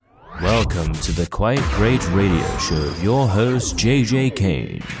Welcome to the Quite Great Radio Show. Your host, JJ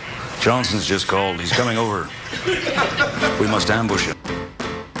Kane. Johnson's just called. He's coming over. We must ambush him.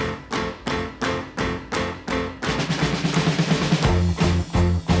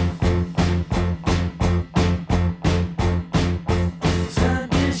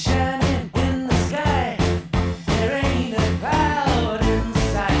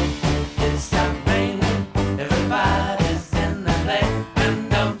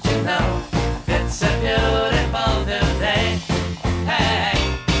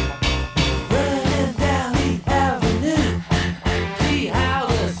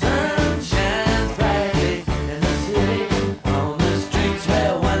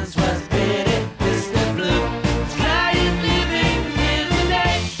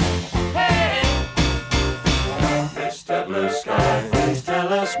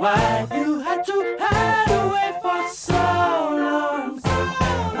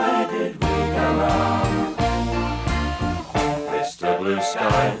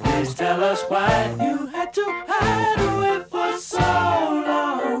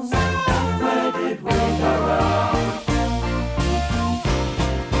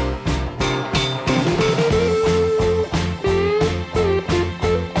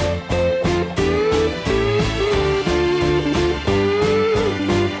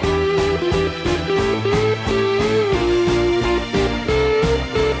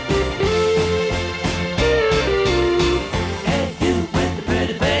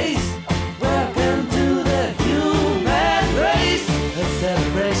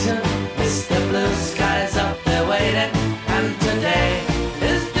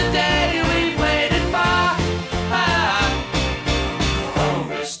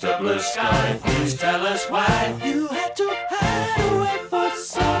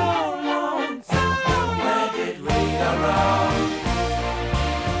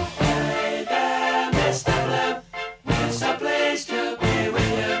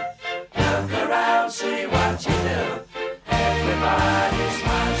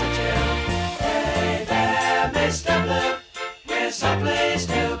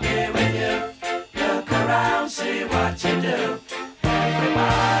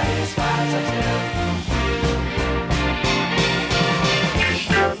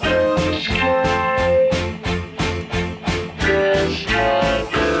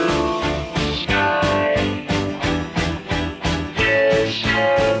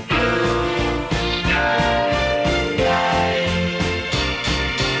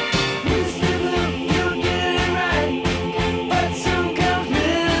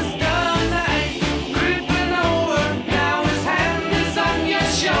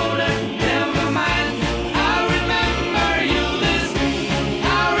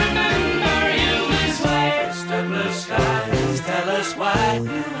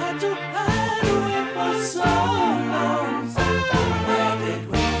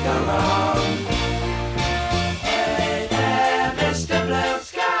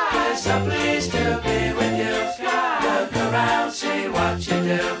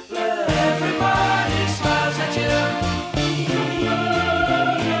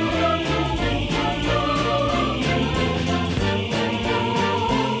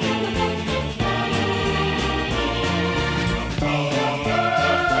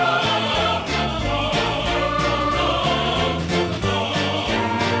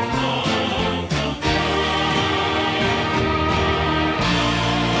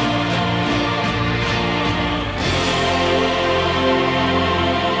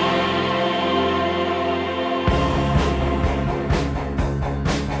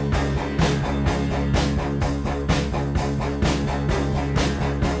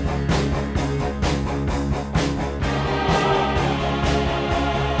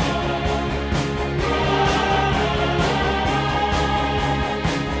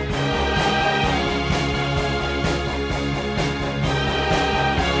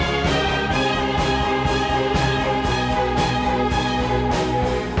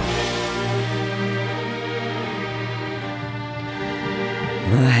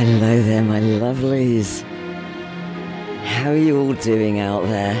 Hello there, my lovelies. How are you all doing out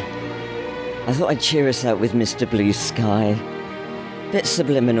there? I thought I'd cheer us up with Mr. Blue Sky. Bit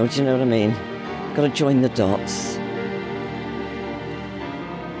subliminal, do you know what I mean? Got to join the dots.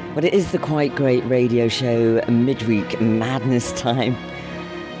 But it is the Quite Great Radio Show midweek madness time.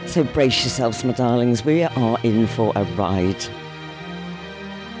 So brace yourselves, my darlings. We are in for a ride.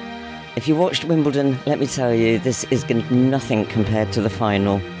 If you watched Wimbledon, let me tell you, this is nothing compared to the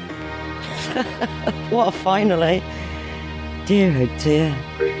final. What a final, eh? Dear, oh dear.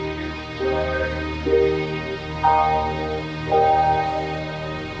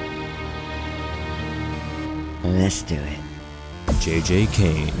 Let's do it. JJ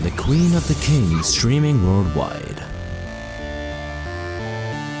Kane, the Queen of the Kings, streaming worldwide.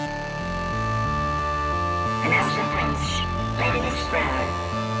 An Astral Prince laid in his spread,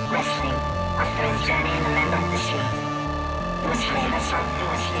 resting after his journey in the land of the sheet. It was clear that something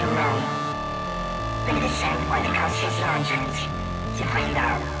was still wrong. Then he sent by the council's lanterns to find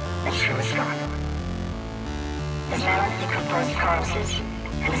out that she was gone. The smell of decomposed corpses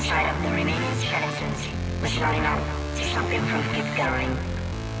and the sight of the remaining skeletons was not enough to stop him from keep going.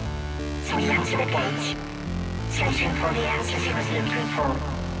 So he went to the gate, searching for the answers he was looking for,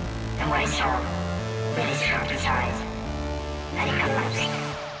 and what he saw really struck his eyes, and he collapsed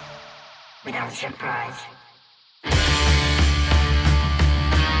without surprise.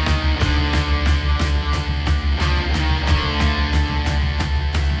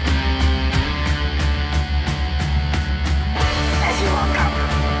 As he woke up,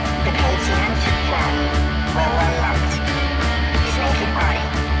 the gates he entered from were well locked. His naked body,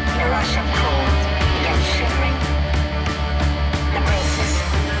 in a rush of cold, began shivering. The princess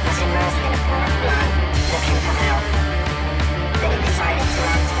was immersed in a pool of blood, looking for help. Then he decided to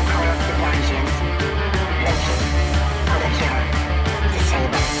run to the core of the dungeons,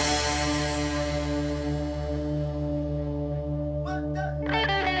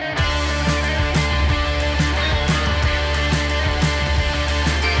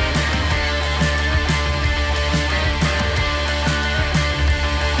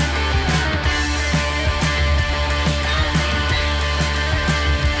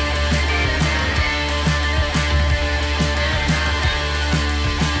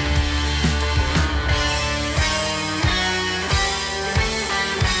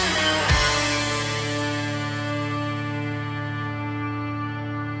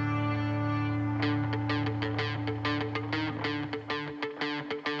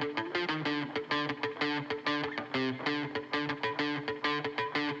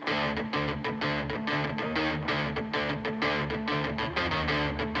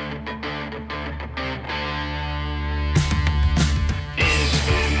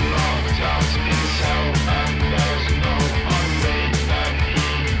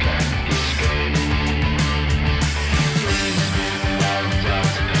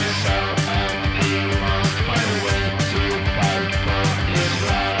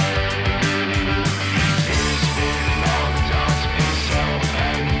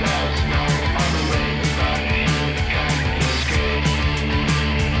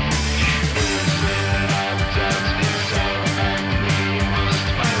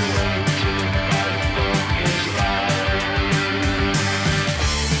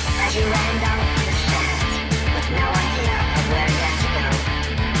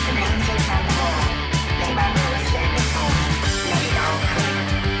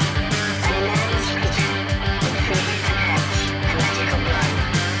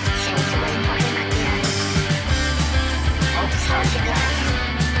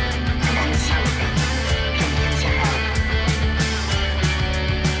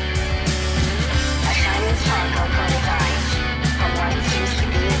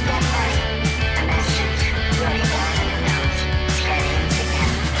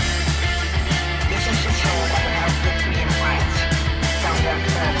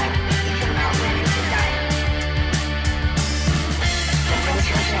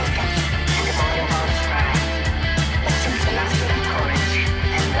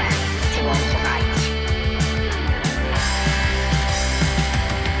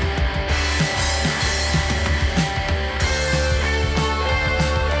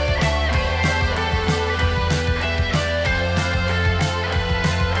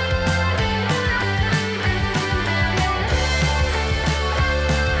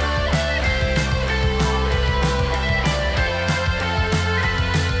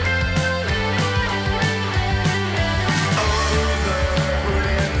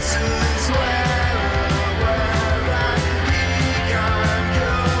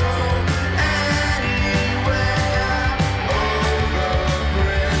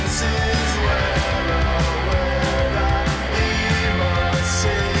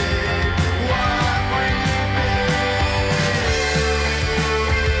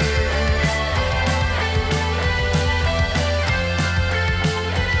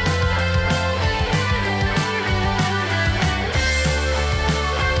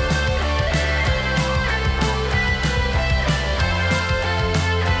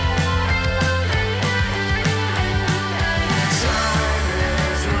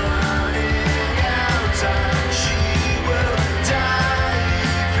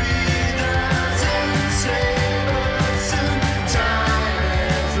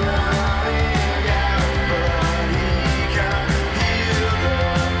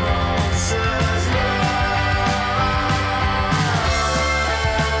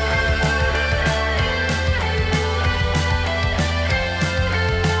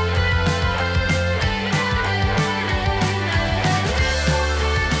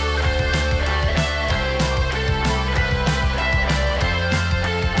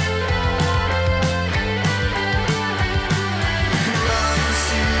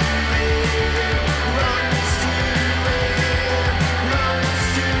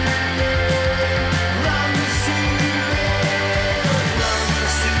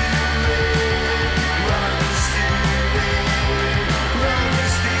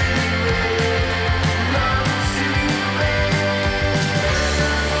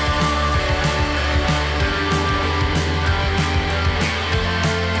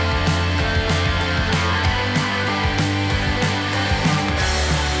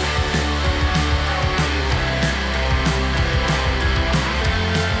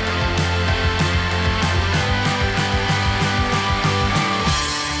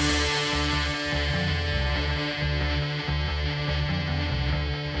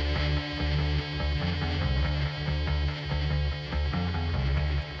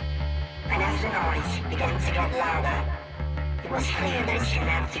 to get louder. It was clear that it's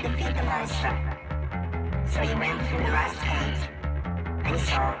enough to defeat the monster. So he went through the last gate, and he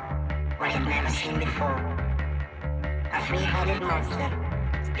saw what he had never seen before. A three-headed monster,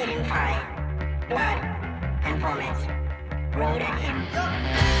 spitting fire, blood, and vomit, rode at him.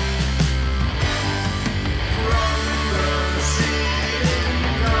 From the ceiling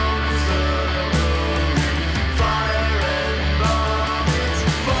comes the fire and vomit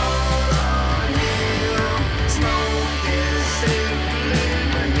fall on him. Smoke is stifling,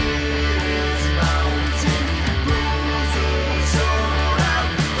 the heat is mounting. Bruises all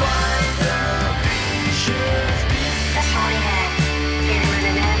out, find the vicious beast. The sword he had gave him an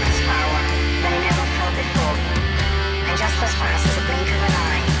enormous power that he never felt before. And just as fast as a blink of an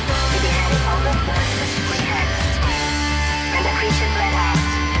eye, he beheaded all the monster's three heads. And the creature bled out,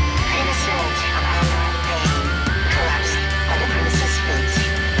 and in a surge of anger and pain, collapsed at the prince's feet.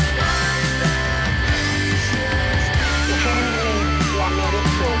 He couldn't believe he had made it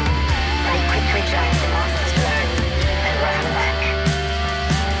through, but he quickly drank the monster's blood and ran back.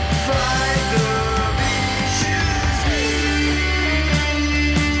 Find the vicious beast.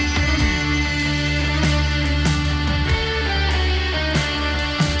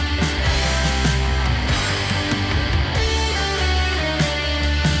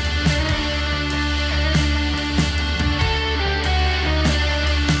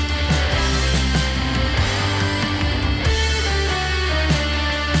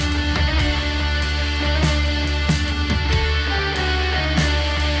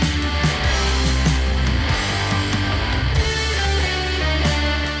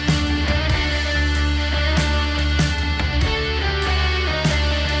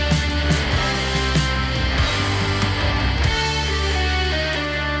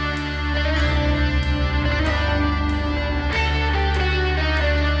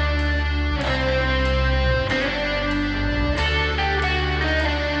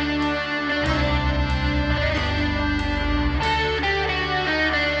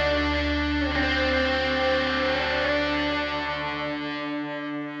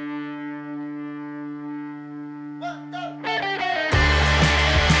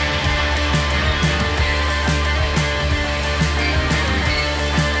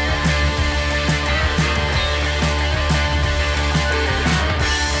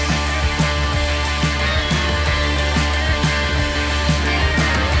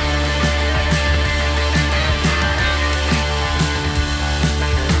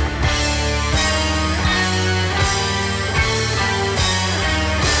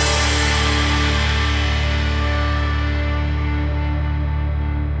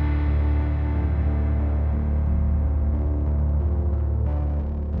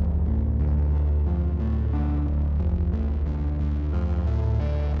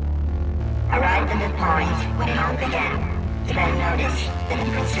 Arrived at the point when it all began, he then noticed that the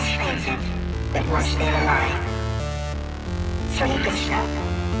princess fainted, but was still alive. So he could stop,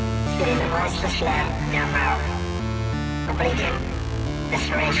 spitting the monster's blood in their mouth. Oblivion,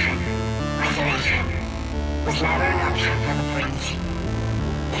 desperation, isolation was never an option for the prince.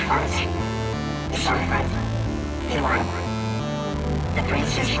 He fought, he suffered, he won. The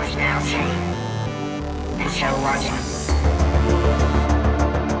princess was now safe, and so was he.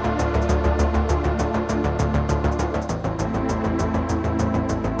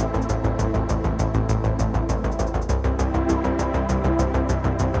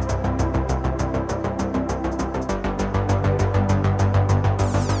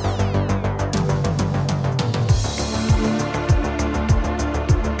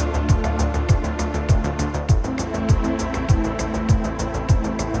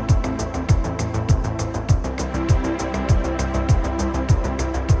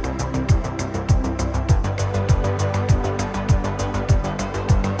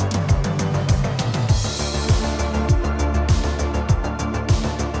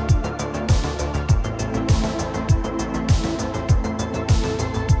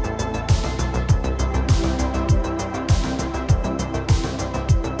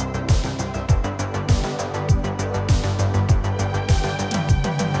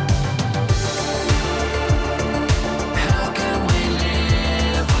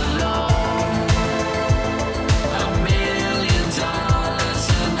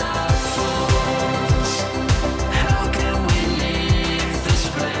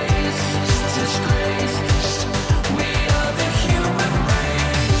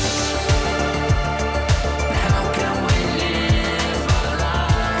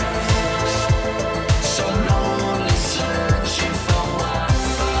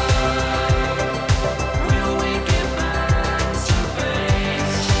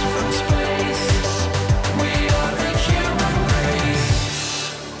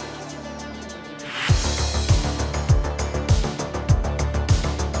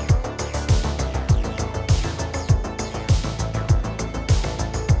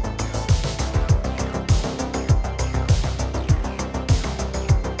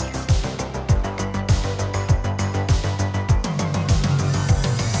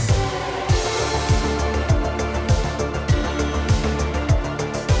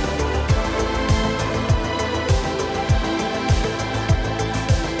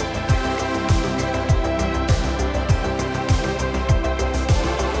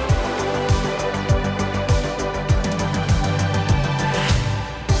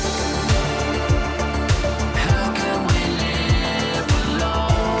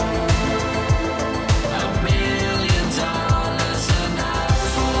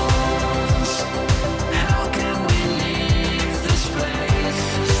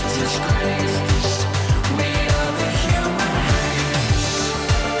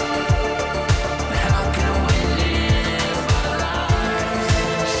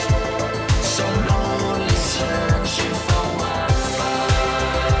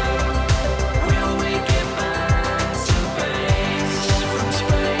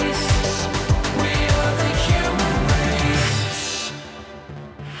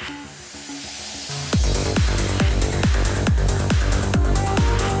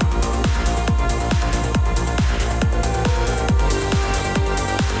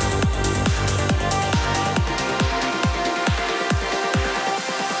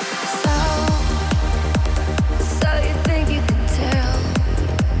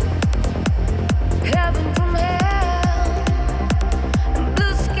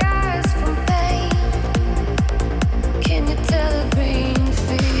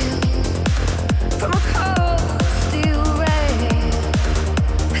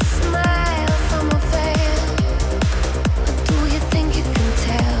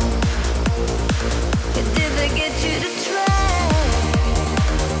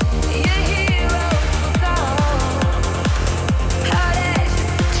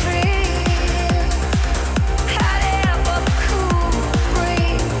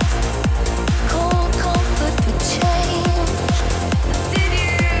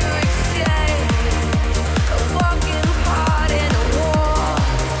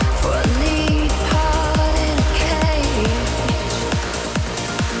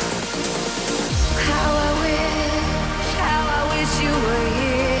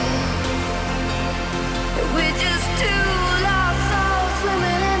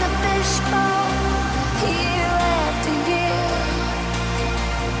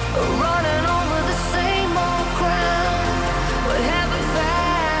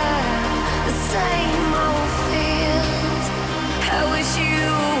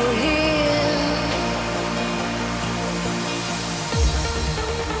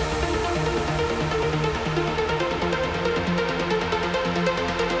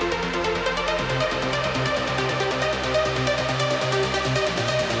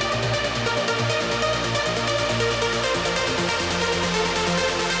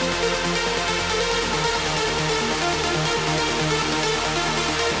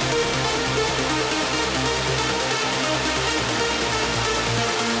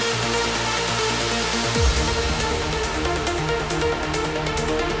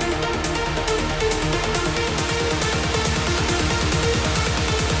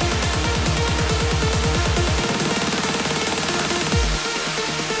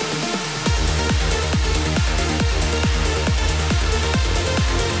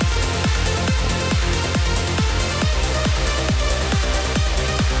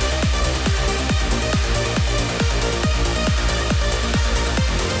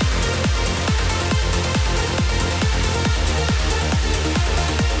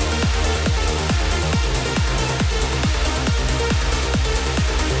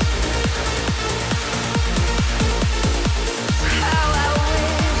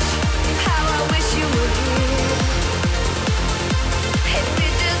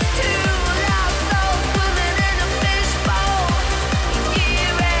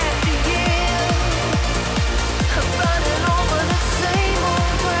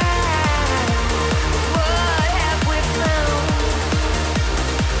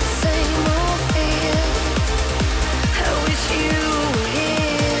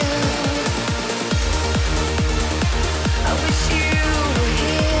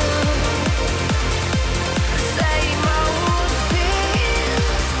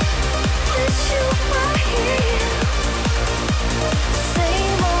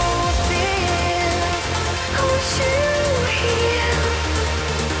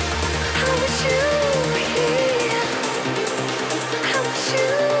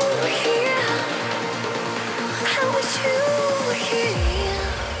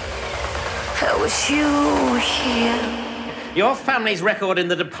 was you here. Your family's record in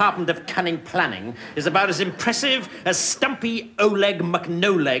the Department of Cunning Planning is about as impressive as Stumpy Oleg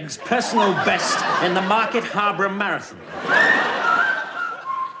McNoleg's personal best in the Market Harbour Marathon.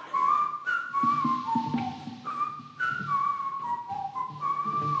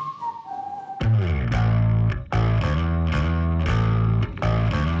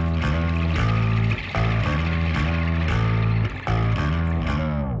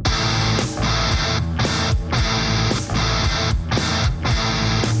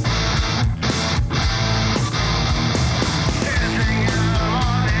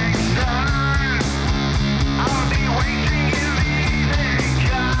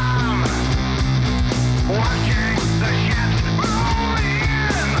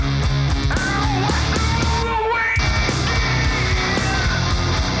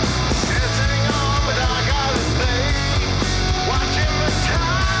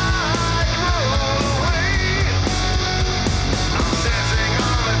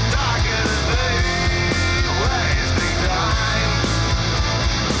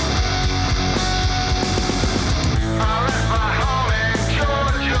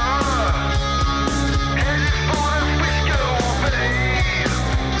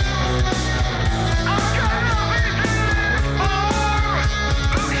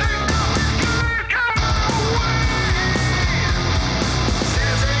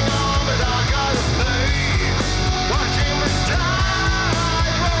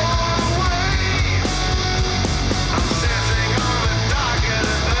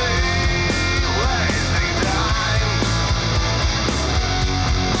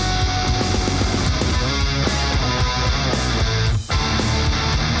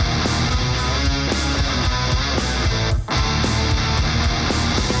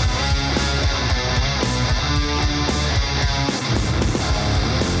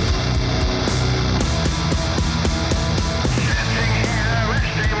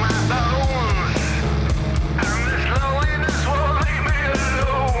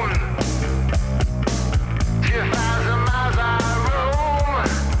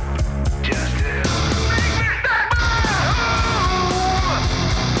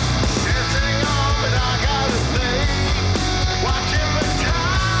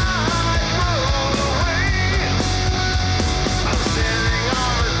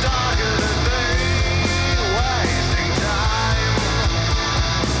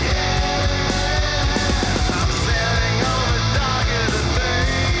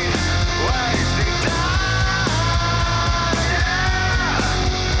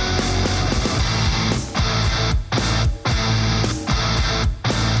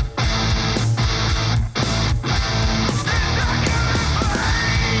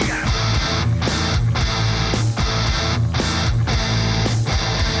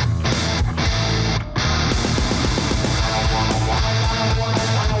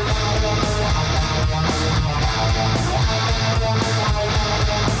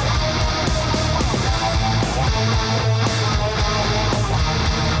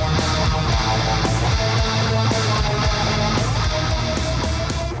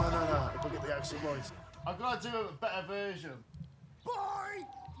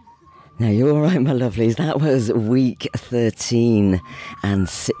 Now, you're all right, my lovelies. That was week 13 and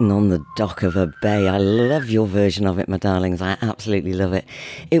Sitting on the Dock of a Bay. I love your version of it, my darlings. I absolutely love it.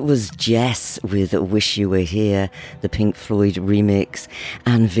 It was Jess with Wish You Were Here, the Pink Floyd remix,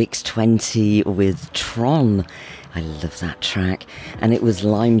 and Vix 20 with Tron. I love that track. And it was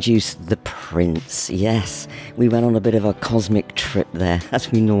Lime Juice, The Prince. Yes, we went on a bit of a cosmic trip there,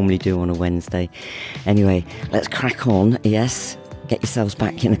 as we normally do on a Wednesday. Anyway, let's crack on, yes. Get yourselves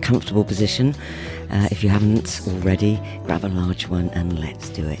back in a comfortable position. If you haven't already, grab a large one and let's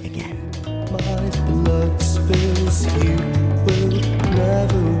do it again. My blood spills, you will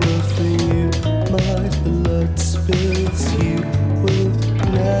never will for you. My blood spills, you will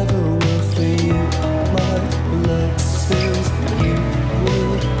never will for you. My blood spills, you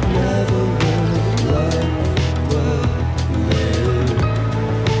will never will. Life will live.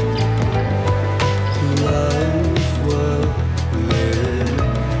 Life will live.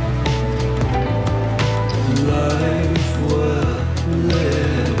 Life will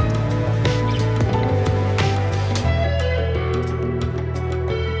live.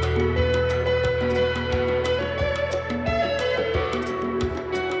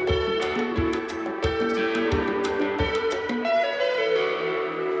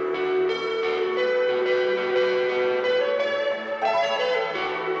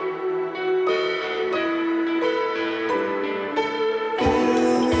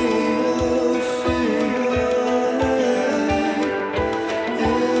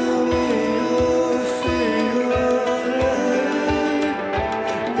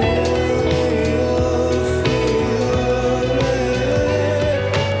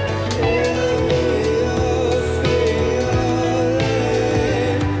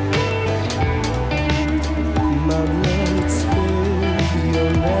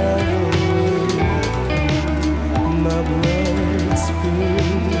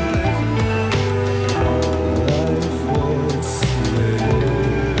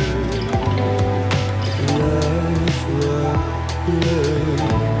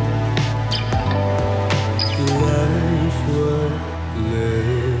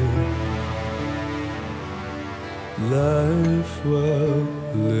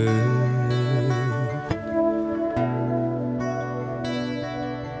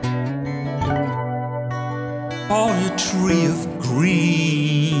 a tree of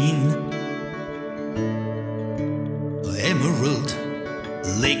green, emerald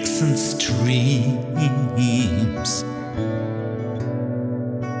lakes and streams,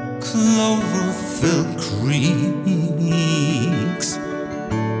 chlorophyll creeks,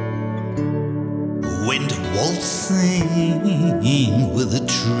 wind waltzing with the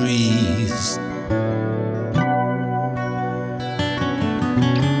trees.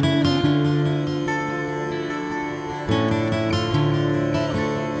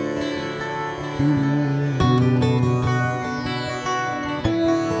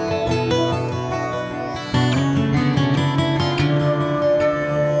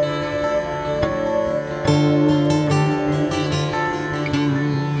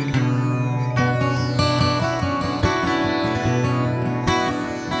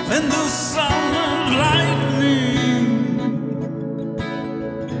 And the summer lightning,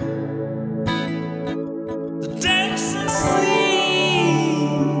 the dancing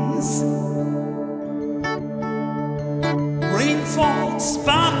seas, rainfall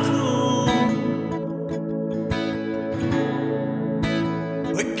sparkle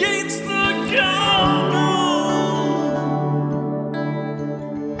against the garden,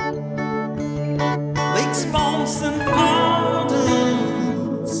 lakes, bombs, and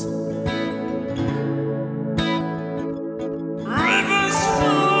pardons. Rivers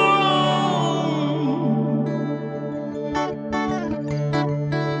flow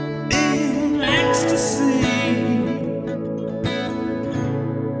in ecstasy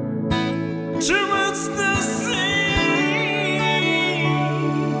towards the sea.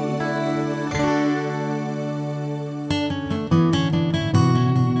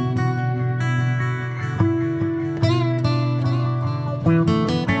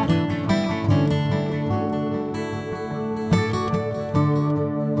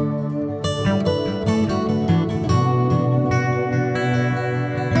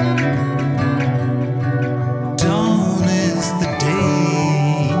 Dawn is the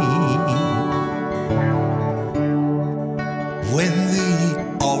day when the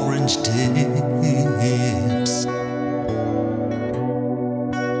orange dips.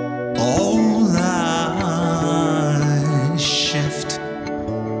 All eyes shift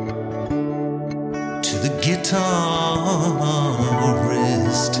to the guitarist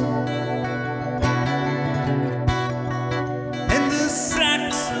and the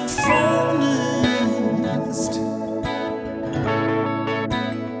saxophonist.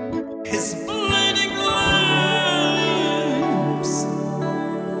 His bleeding lips.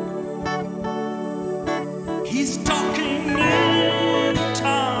 He's talking in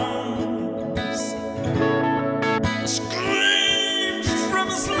tongues. Screams from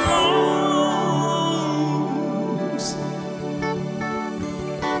his lungs.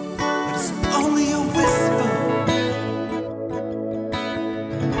 But it's only a whisper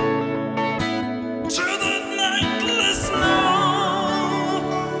to the night listener.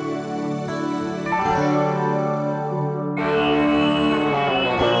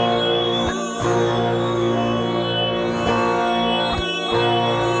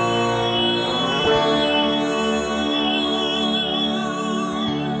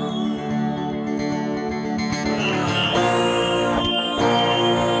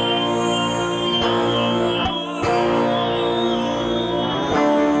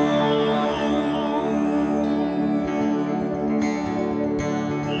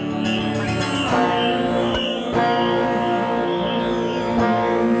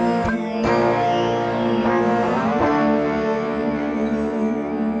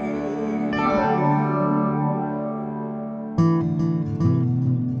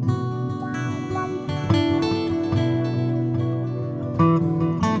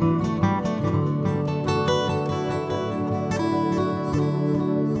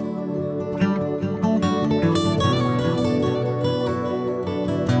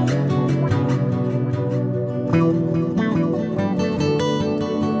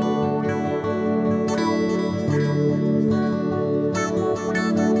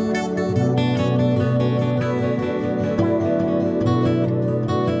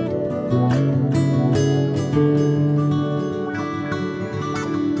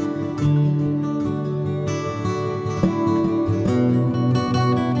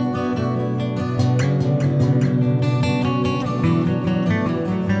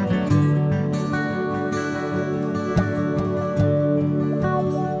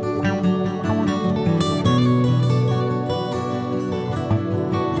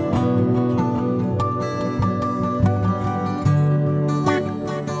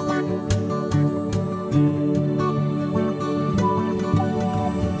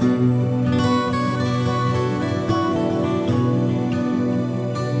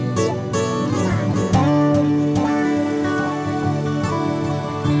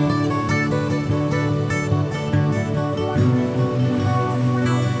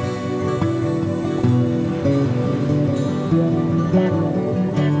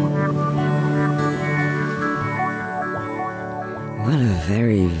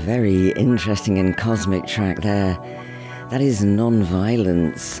 very, very interesting and cosmic track there. That is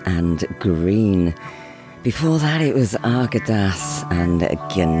Nonviolence and Green. Before that it was ARGADAS and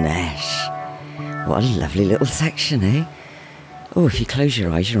Ganesh. What a lovely little section, eh? Oh, if you close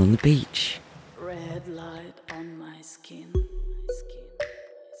your eyes, you're on the beach. Red light on my skin.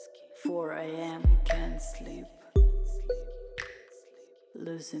 4 a.m. can't sleep.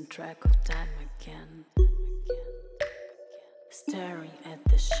 Losing track of time again. Staring at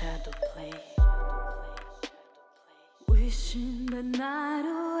the shadow play. Wishing the night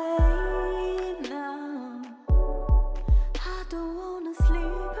away now. I don't wanna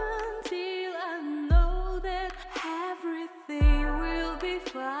sleep until I know that everything will be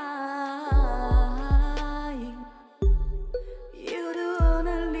fine. You don't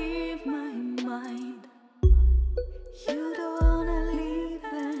wanna leave my mind. You don't wanna leave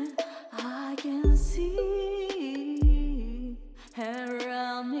and I can see.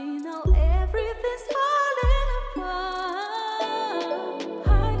 Around me now everything's falling apart.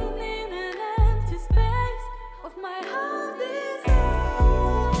 Hiding in an empty space of my heart desire.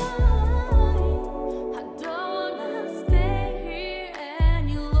 I don't wanna stay here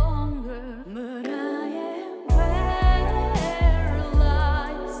any longer, but I am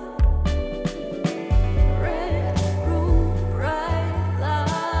paralyzed. Red room, bright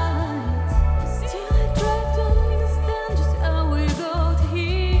lights. Still I try to understand just how we got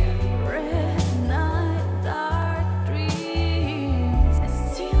here. Red night, dark dreams. And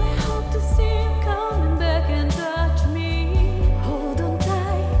still I hope to see you coming back and touch me. Hold on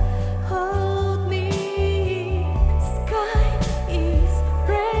tight, hold me. Sky is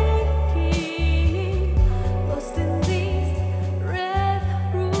breaking, lost in this red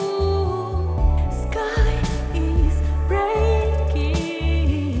room. Sky is breaking.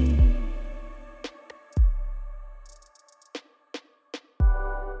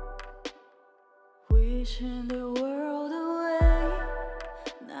 Wishing the world away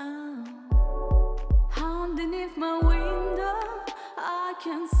now. Underneath my window, I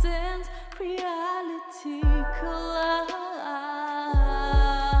can sense reality collide.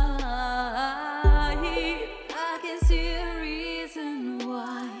 I can see a reason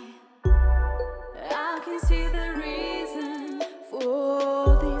why. I can see the reason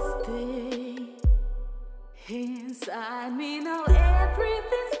for this day. Inside me now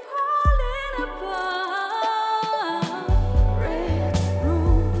everything's falling apart. Red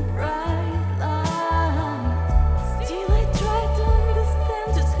room, bright lights. Still I try to understand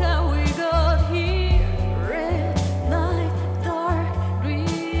just how we got here. Red night, dark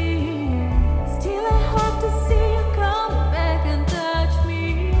dreams. Still I hope to see you come back and touch me.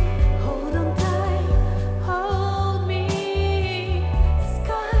 Hold on tight, hold me.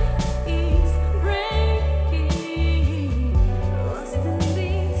 Sky is breaking, lost in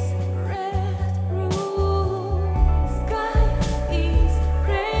this red room. Sky is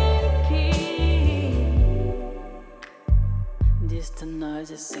breaking. Distant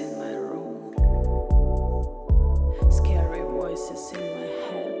noises in my room. Scary voices in my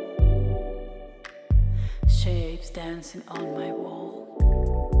head. Shapes dancing on my wall.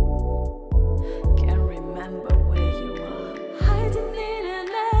 Can't remember where you are. Hiding in an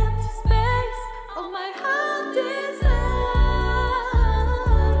empty space of my heart desire.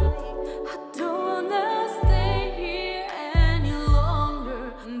 I don't wanna stay here any longer,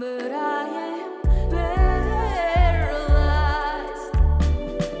 but I am paralyzed.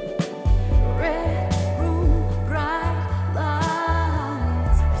 Red room, bright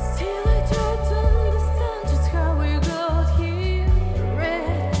lights. Still I try to understand just how we got here.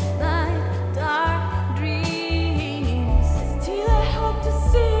 Red night, dark dreams.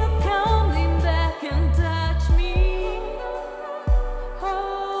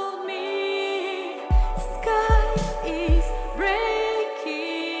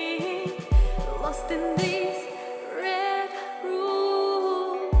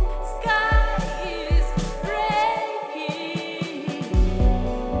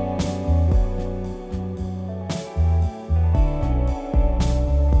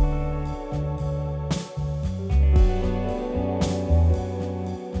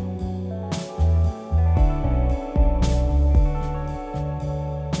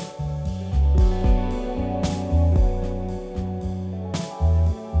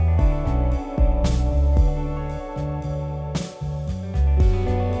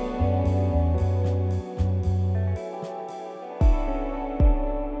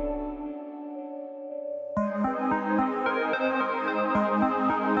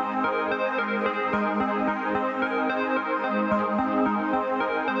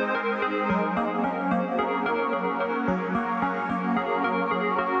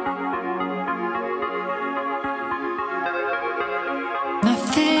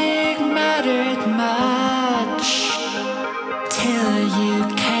 much till you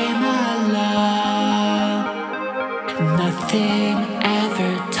came along. Nothing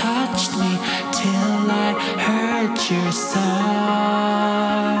ever touched me till I heard your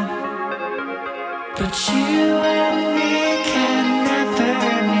song. But you and me can never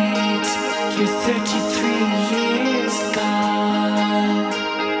meet. You're 33 years gone.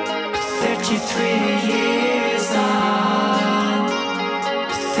 33 years on.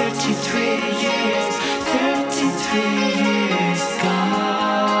 33 years, 33 years gone.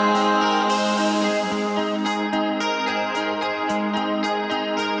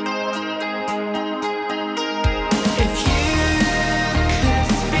 If you could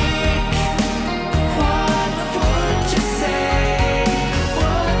speak, what would you say?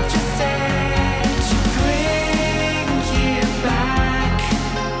 Would you say to bring you back?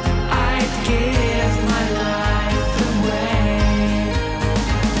 I'd give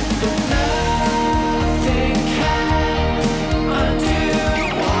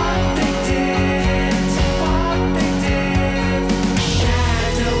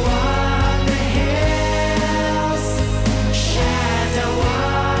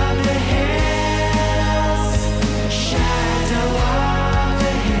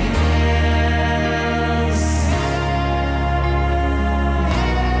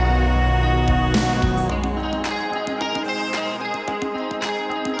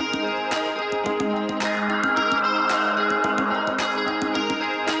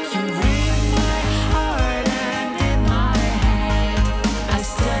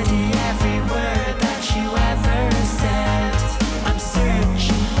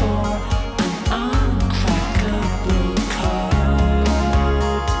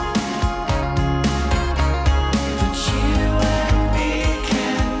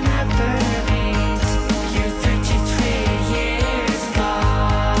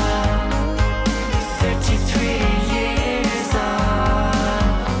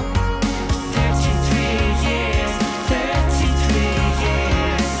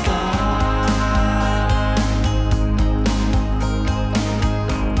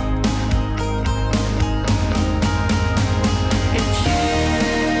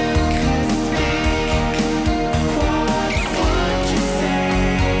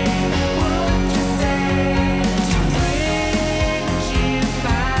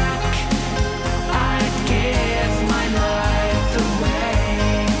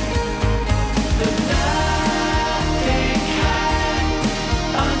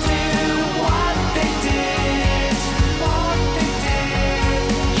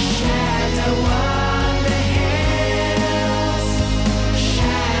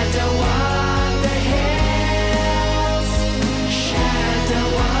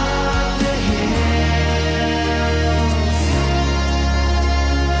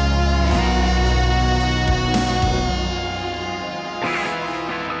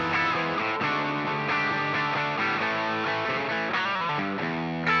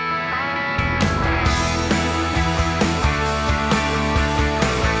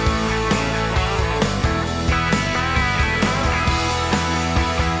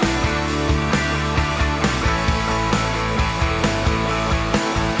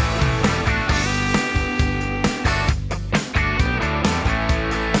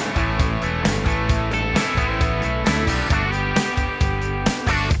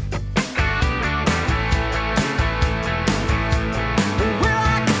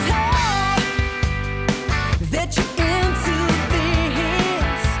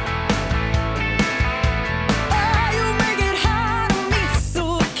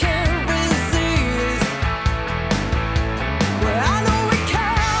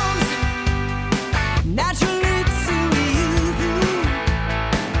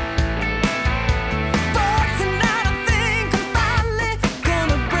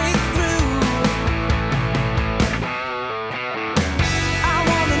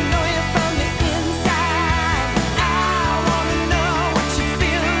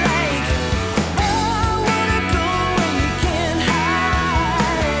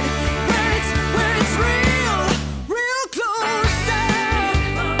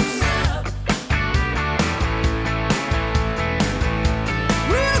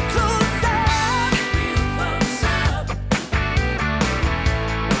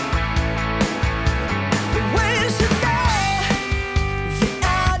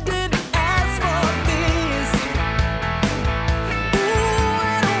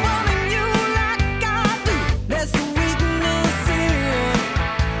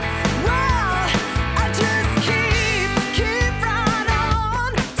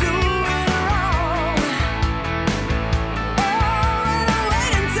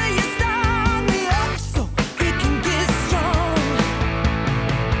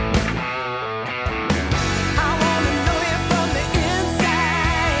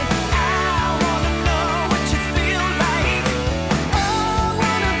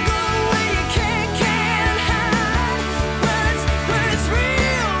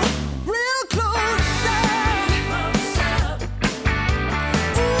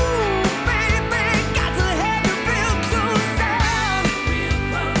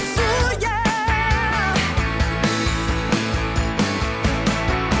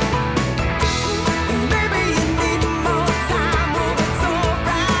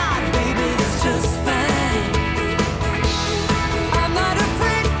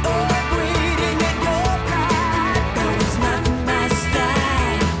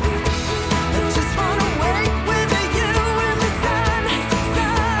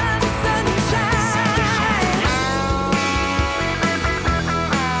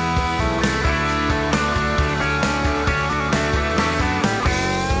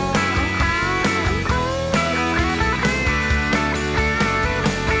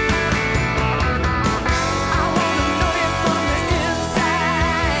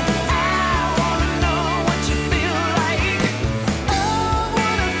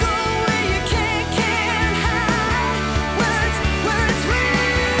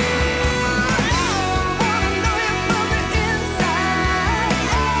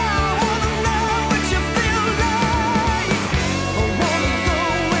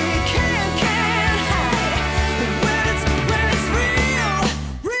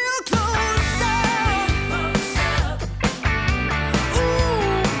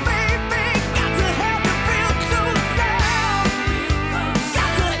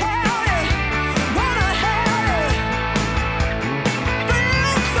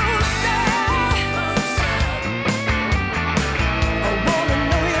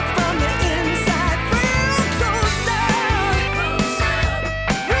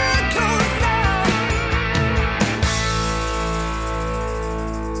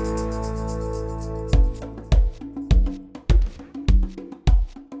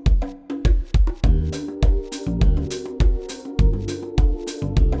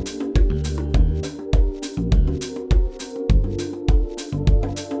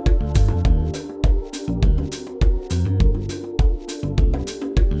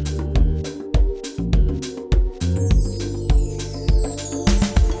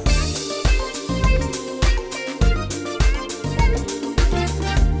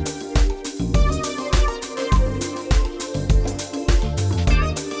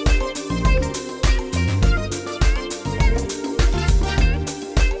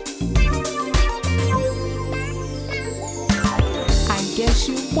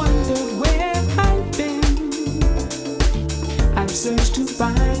wondered where I've been. I've searched to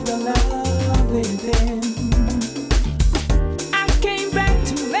find the love within. I came back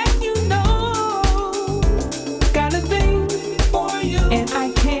to let you know. Got a thing for you, and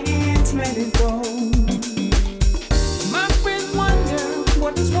I can't let it go. My friends wonder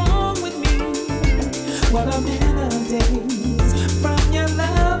what is wrong with me. Well, I'm in a daze from your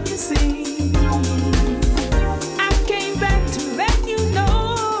love, you see. I came back to let you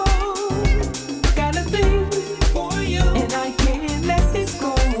know. Got a thing for you, and I can't let it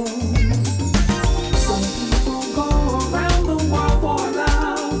go. Some people go around the world for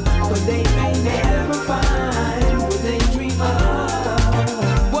love, but they may never find what they dream of.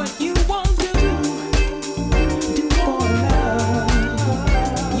 What you won't do for love.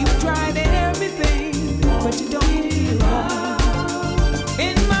 You tried everything, but you don't give up.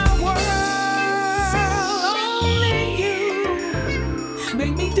 In my world, only you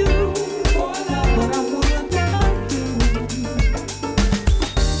make me do for love what I would not do.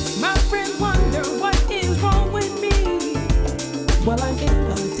 My friends wonder what is wrong with me. Well, I'm in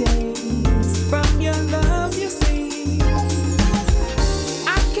a daze from your love, you see.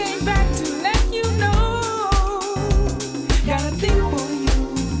 I came back to let you know. Got a thing for you,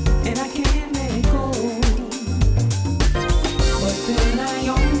 and I can't let it go. But then I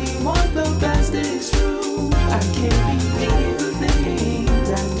only want the best, it's true. I can't believe the things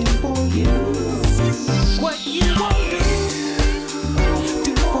I do for you. What you won't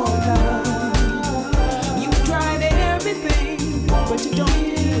do for love. You tried everything, but you don't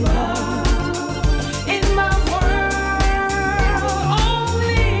give up. In my world,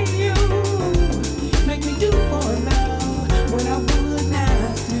 only you make me do for love what I would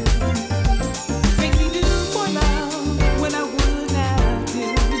not do. Make me do for love what I would not do.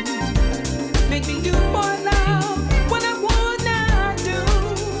 Make me do for love what I would not do.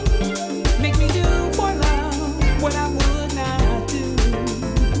 Make me do for love what I would not do.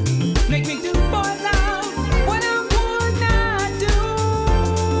 Make me do for love what I would not do.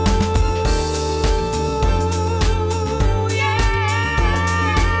 Yeah,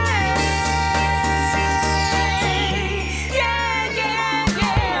 yeah, yeah,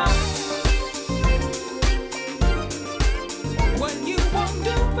 yeah. What you won't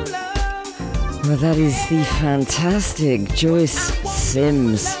do for love. Well, that is the fantastic Joyce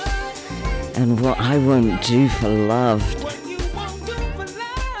Sims and What I Won't Do for Love.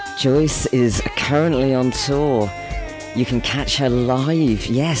 Joyce is currently on tour. You can catch her live.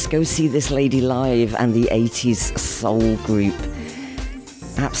 Yes, go see this lady live and the 80s soul group.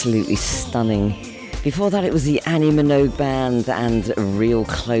 Absolutely stunning. Before that, it was the Minogue band and Real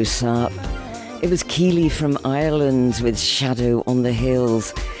Close Up. It was Keeley from Ireland with Shadow on the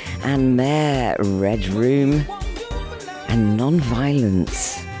Hills, and Maere, Red Room, and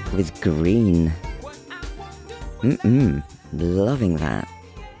Nonviolence with Green. Loving that.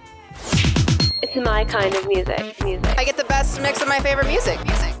 It's my kind of music. I get the best mix of my favorite music.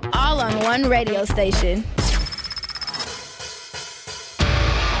 All on one radio station.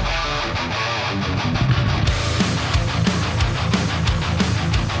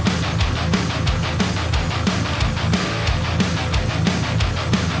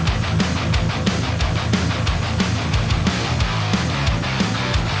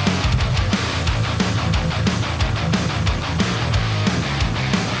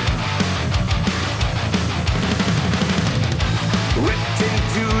 Whipped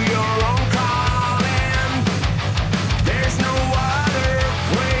into your own car and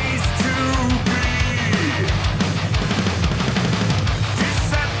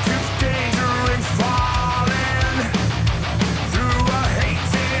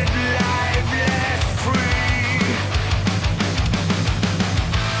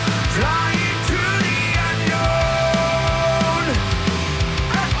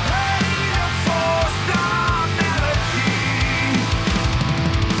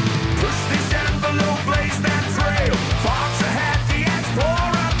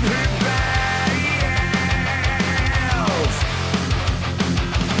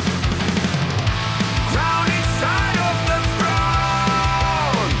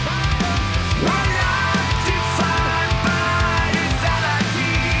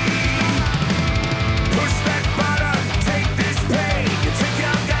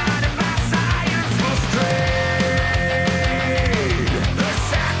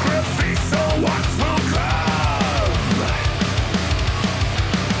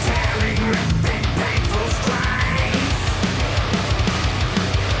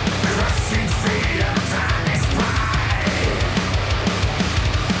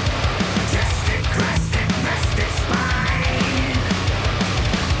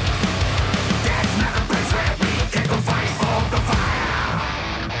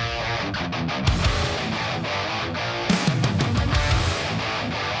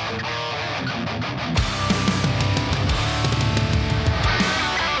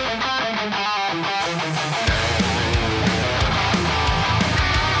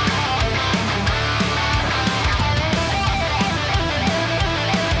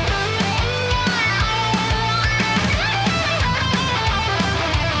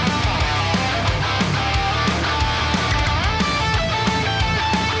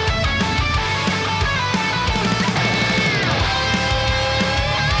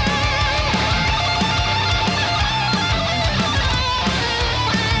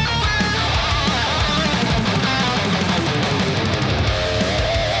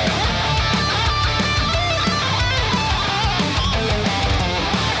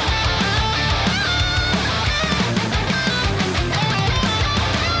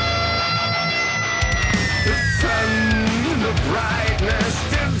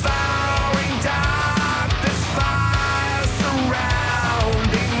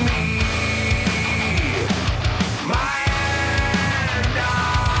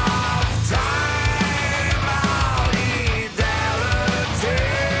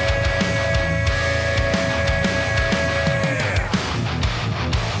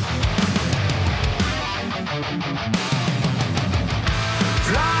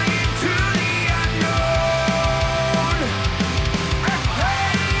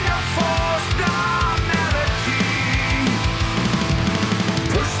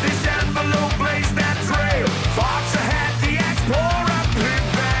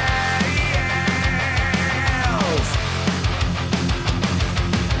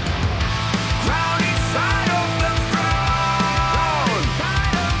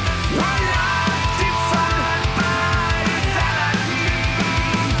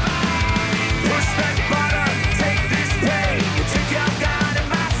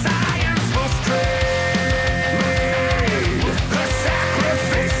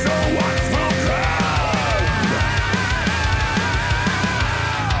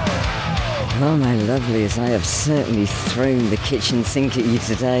Well, my lovelies, I have certainly thrown the kitchen sink at you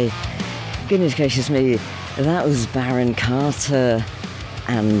today. Goodness gracious me, that was Baron Carta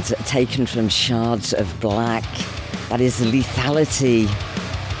and taken from Shards of Black. That is Lethality.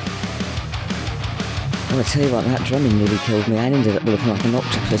 Well, I tell you what, that drumming nearly killed me. I ended up looking like an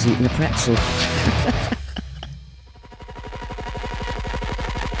octopus eating a pretzel.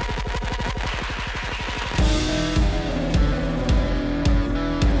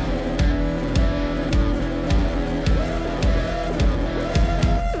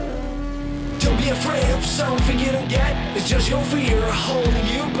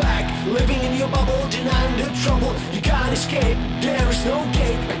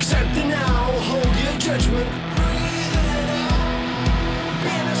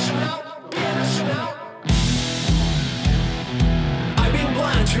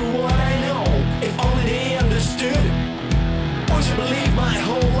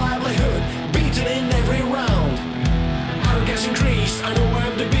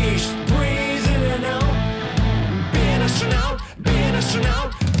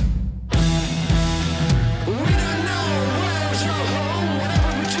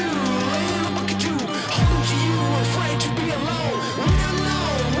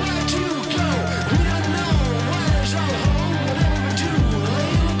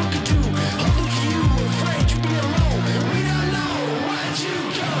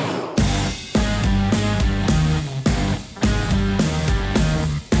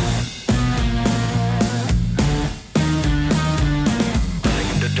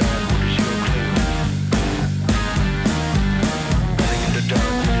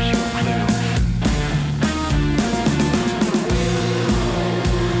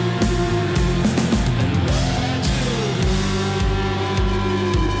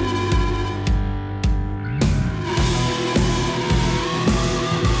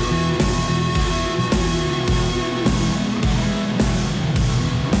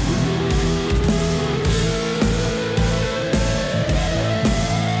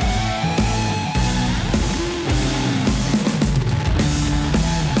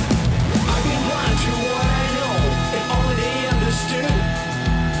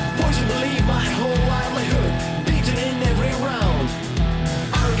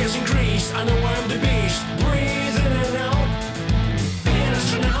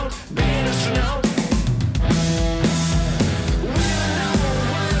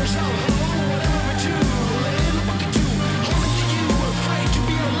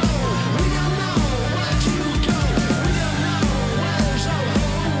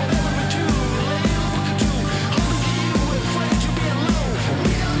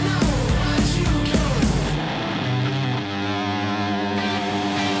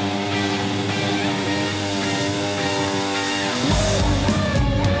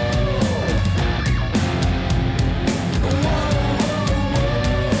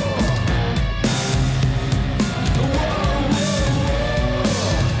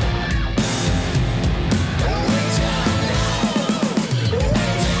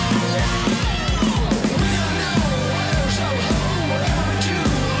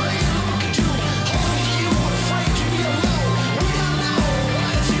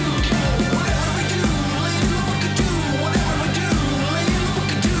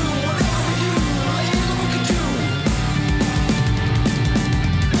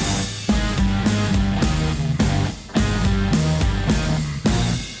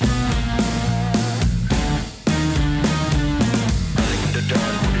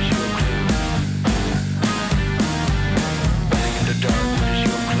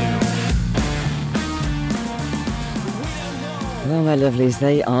 Well, my lovelies,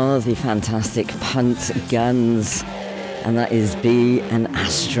 they are the fantastic Punt Guns, and that is Be an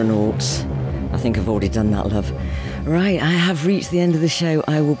Astronaut. I think I've already done that, love. Right, I have reached the end of the show.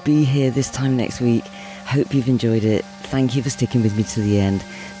 I will be here this time next week. Hope you've enjoyed it. Thank you for sticking with me to the end.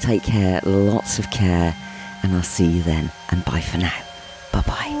 Take care, lots of care, and I'll see you then. And bye for now.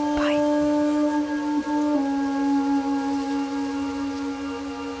 Bye-bye.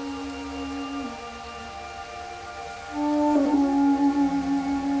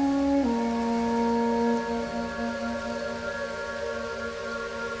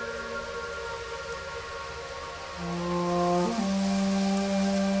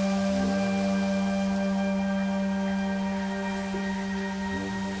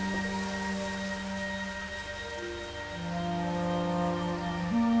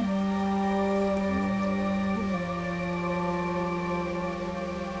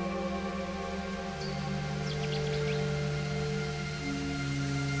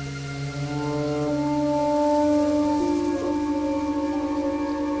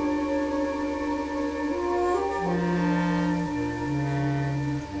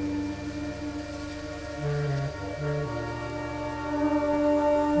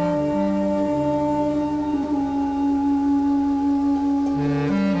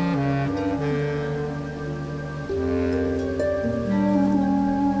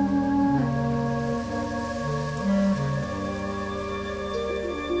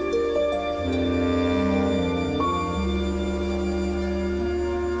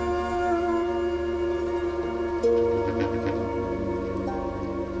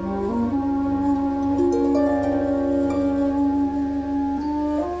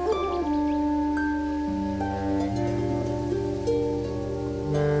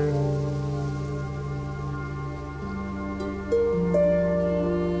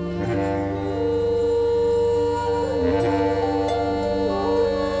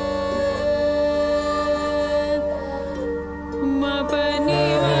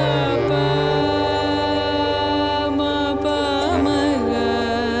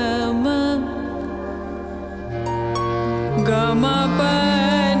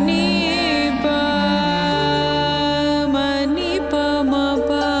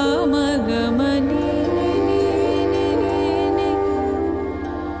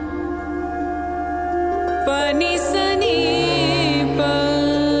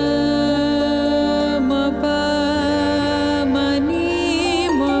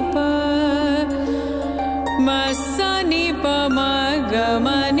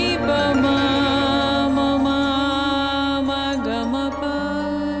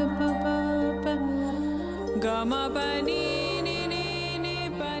 my back.